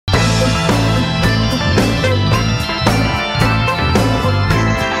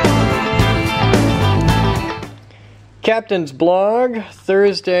Captain's Blog,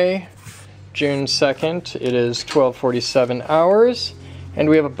 Thursday, June 2nd. It is 12:47 hours, and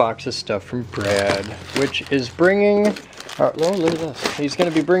we have a box of stuff from Brad, which is bringing... oh, look at this. He's going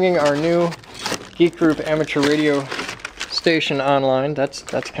to be bringing our new Geek Group amateur radio station online. That's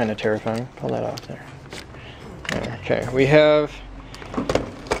kind of terrifying. Pull that off there. Okay, we have,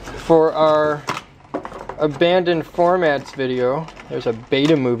 for our abandoned formats video, there's a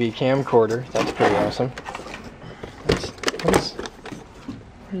beta movie camcorder. That's pretty awesome. What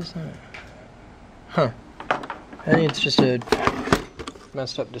is that? Huh. I think it's just a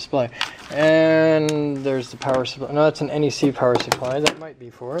messed up display. And there's the power supply. No, that's an NEC power supply. That might be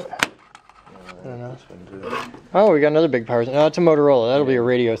for it. I don't know. Oh, we got another big power. No, it's a Motorola. That'll be a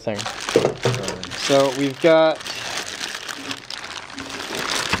radio thing. So we've got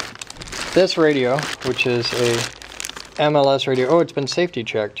this radio, which is a MLS radio. Oh, it's been safety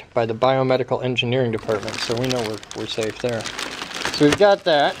checked by the biomedical engineering department, so we know we're safe there. So we've got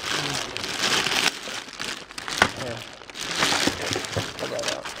that. Pull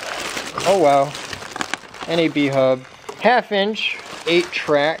that out. Oh wow. NAB hub. 1/2 inch,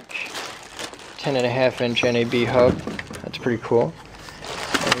 8-track, 10.5 inch NAB hub. That's pretty cool.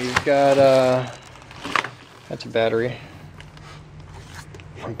 And we've got that's a battery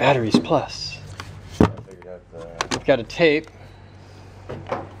from Batteries Plus. We've got a tape.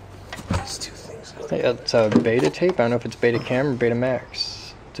 These two things. It's a beta tape. I don't know if it's beta cam or beta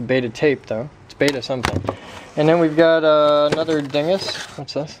max. It's a beta tape though. It's beta something. And then we've got another dingus.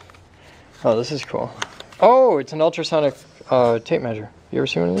 What's this? Oh, this is cool. Oh, it's an ultrasonic tape measure. You ever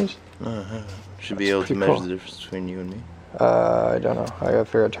seen one of these? Should be able to measure the difference between you and me. I don't know. I gotta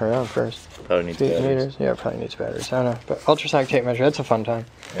figure out turn it on first. Probably needs batteries. Meters. Yeah, probably needs batteries. I don't know. But ultrasonic tape measure, that's a fun time.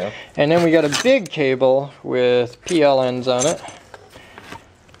 Yeah. And then we got a big cable with PL ends on it.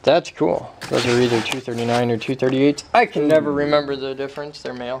 That's cool. Those are either 239 or 238. I can never remember the difference.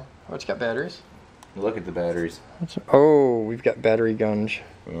 They're male. Oh, it's got batteries. Look at the batteries. Oh, we've got battery guns.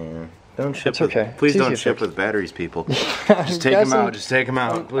 Yeah. Don't ship. That's okay. Please don't ship with batteries, people. Just take them out. Just take them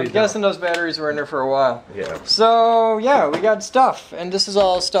out. Please. I'm guessing those batteries were in there for a while. Yeah. So yeah, we got stuff, and this is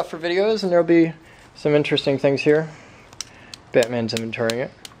all stuff for videos, and there'll be some interesting things here. Batman's inventorying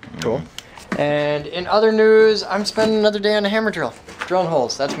it. Cool. And in other news, I'm spending another day on a hammer drill. Drilling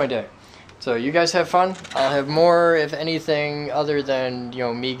holes. That's my day. So you guys have fun. I'll have more, if anything, other than, you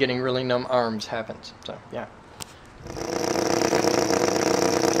know, me getting really numb arms happens. So yeah.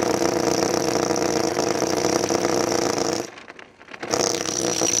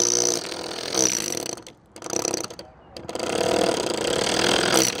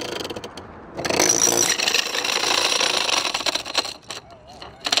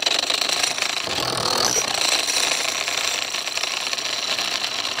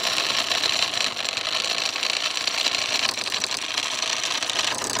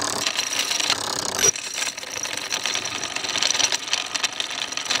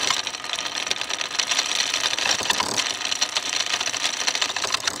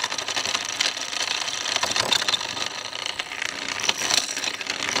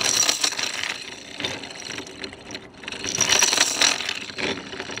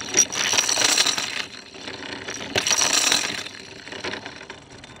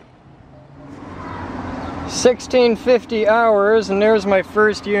 $16.50 hours, and there's my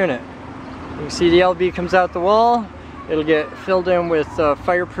first unit. You can see the LB comes out the wall. It'll get filled in with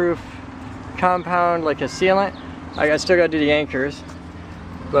fireproof compound, like a sealant. I still got to do the anchors,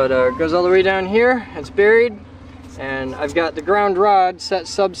 but it goes all the way down here. It's buried, and I've got the ground rod set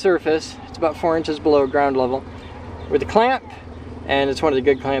subsurface. It's about 4 inches below ground level with a clamp, and it's one of the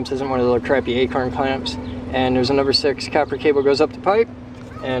good clamps. Isn't one of the little crappy acorn clamps. And there's a number 6 copper cable goes up the pipe.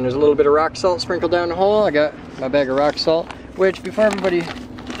 And there's a little bit of rock salt sprinkled down the hole. I got my bag of rock salt, which, before everybody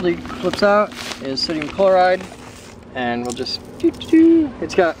flips out, is sodium chloride. And we'll just,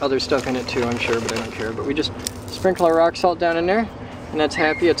 it's got other stuff in it too, I'm sure, but I don't care. But we just sprinkle our rock salt down in there, and that's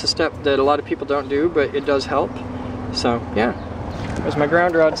happy. It's a step that a lot of people don't do, but it does help. So yeah, there's my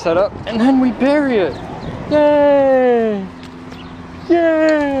ground rod set up, and then we bury it. Yay!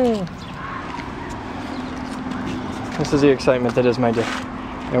 Yay! This is the excitement that is my day.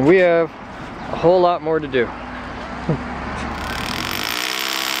 And we have a whole lot more to do.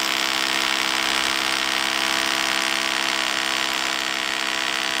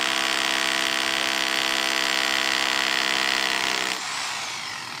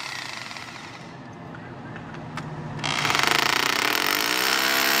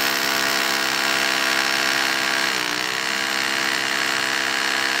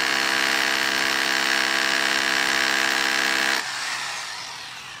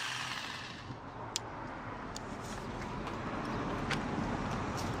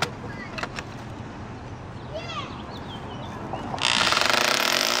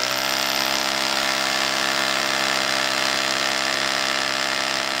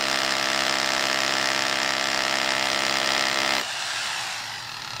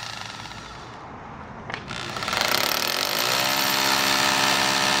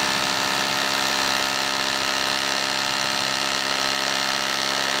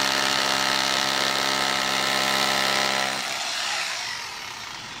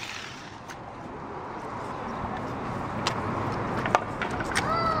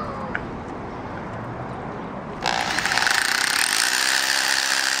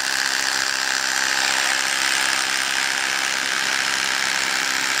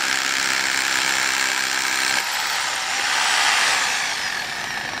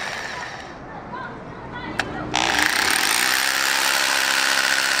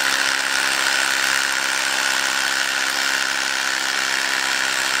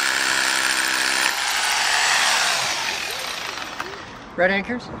 Red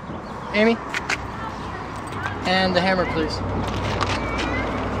anchors. Amy. And the hammer, please.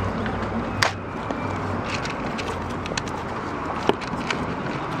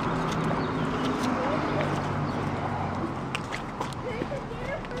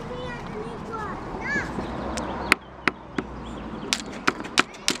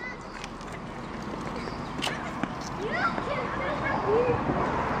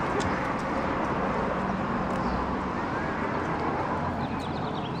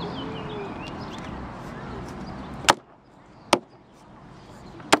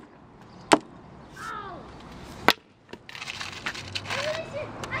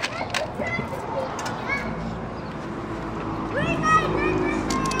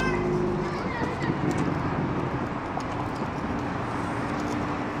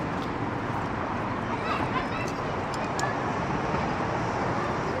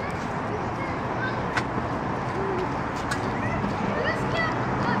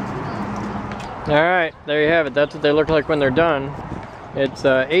 Alright, there you have it. That's what they look like when they're done. It's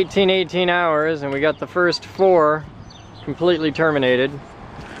 18 hours and we got the first 4 completely terminated.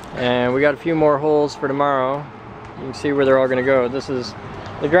 And we got a few more holes for tomorrow. You can see where they're all going to go. This is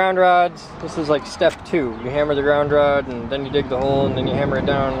the ground rods. This is like step 2. You hammer the ground rod and then you dig the hole and then you hammer it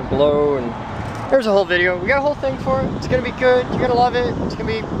down below. And there's a whole video. We got a whole thing for it. It's going to be good. You're going to love it. It's going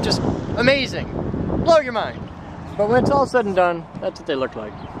to be just amazing. Blow your mind. But when it's all said and done, that's what they look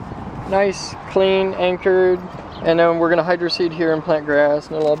like. Nice, clean, anchored, and then we're gonna hydro seed here and plant grass,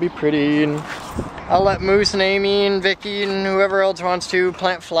 and it'll all be pretty. And I'll let Moose and Amy and Vicky and whoever else wants to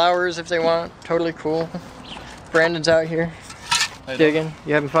plant flowers if they want. Totally cool. Brandon's out here digging.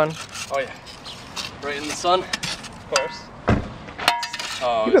 You having fun? Oh yeah, right in the sun, of course.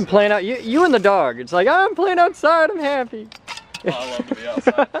 Oh, you've been playing out. You and the dog. It's like I'm playing outside. I'm happy. Oh, I love to be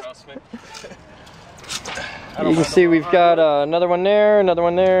outside. Trust me. You can see we've got another one there, another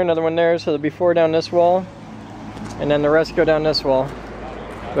one there, another one there, so there'll be 4 down this wall, and then the rest go down this wall.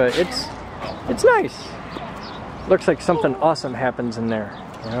 But it's nice. Looks like something awesome happens in there.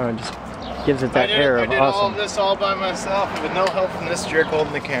 You know, it just gives it that air of awesome. I did all of this all by myself with no help from this jerk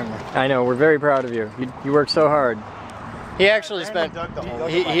holding the camera. I know, we're very proud of you. You worked so hard. He actually Brandon dug the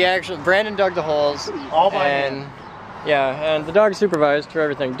holes. Brandon dug the holes. All by hand. Yeah, and the dog supervised for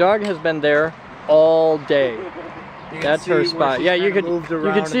everything. Dog has been there all day. That's her spot. Yeah, you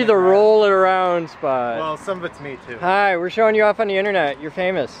could see the roll it around spot. Well, some of it's me too. Hi, we're showing you off on the internet. You're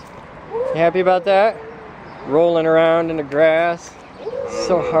famous. You happy about that? Rolling around in the grass.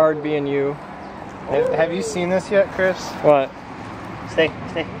 So hard being you. Have you seen this yet, Chris? What? Stay.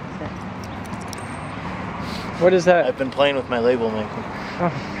 What is that? I've been playing with my label making.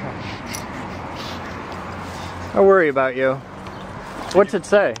 Oh, gosh. I worry about you. What's it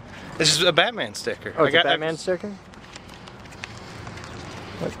say? This is a Batman sticker. Oh, it's a Batman sticker?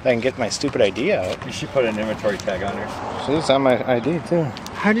 I can get my stupid ID out. You should put an inventory tag on there. So it's on my ID too.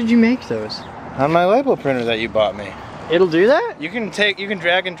 How did you make those? On my label printer that you bought me. It'll do that? You can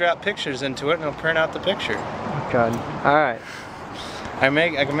drag and drop pictures into it and it'll print out the picture. Oh God. Alright.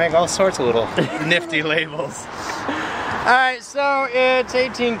 I can make all sorts of little nifty labels. Alright, so it's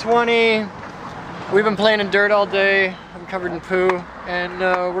 18:20. We've been playing in dirt all day. I'm covered in poo, and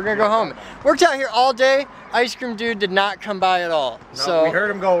we're gonna go home. Worked out here all day. Ice cream dude did not come by at all. No, so we heard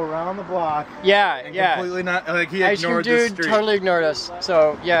him go around the block. Yeah. Completely not like he ice ignored cream the dude street. Totally ignored us.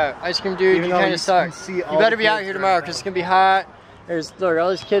 So yeah, ice cream dude, Even you though kind of suck. You better be out here tomorrow because it's gonna be hot. Look, all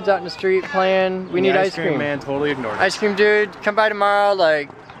these kids out in the street playing. We need ice cream. Man totally ignored us. Ice cream dude, come by tomorrow like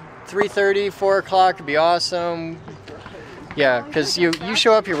 3:30, 4 o'clock. It'd be awesome. Yeah, because you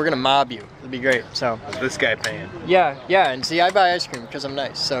show up here, we're gonna mob you. It'll be great. So this guy paying. Yeah, and see, I buy ice cream because I'm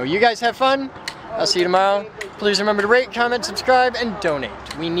nice. So you guys have fun. I'll see you tomorrow. Please remember to rate, comment, subscribe, and donate.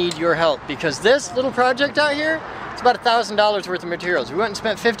 We need your help because this little project out here, it's about $1,000 worth of materials. We went and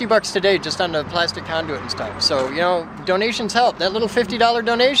spent 50 bucks today just on the plastic conduit and stuff. So, you know, donations help. That little $50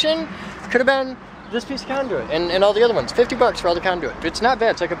 donation could have been this piece of conduit and all the other ones. 50 bucks for all the conduit. It's not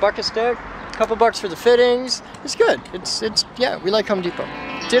bad. It's like $1 a stick, a couple bucks for the fittings. It's good. It's yeah, we like Home Depot.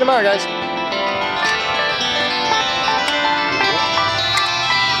 See you tomorrow, guys.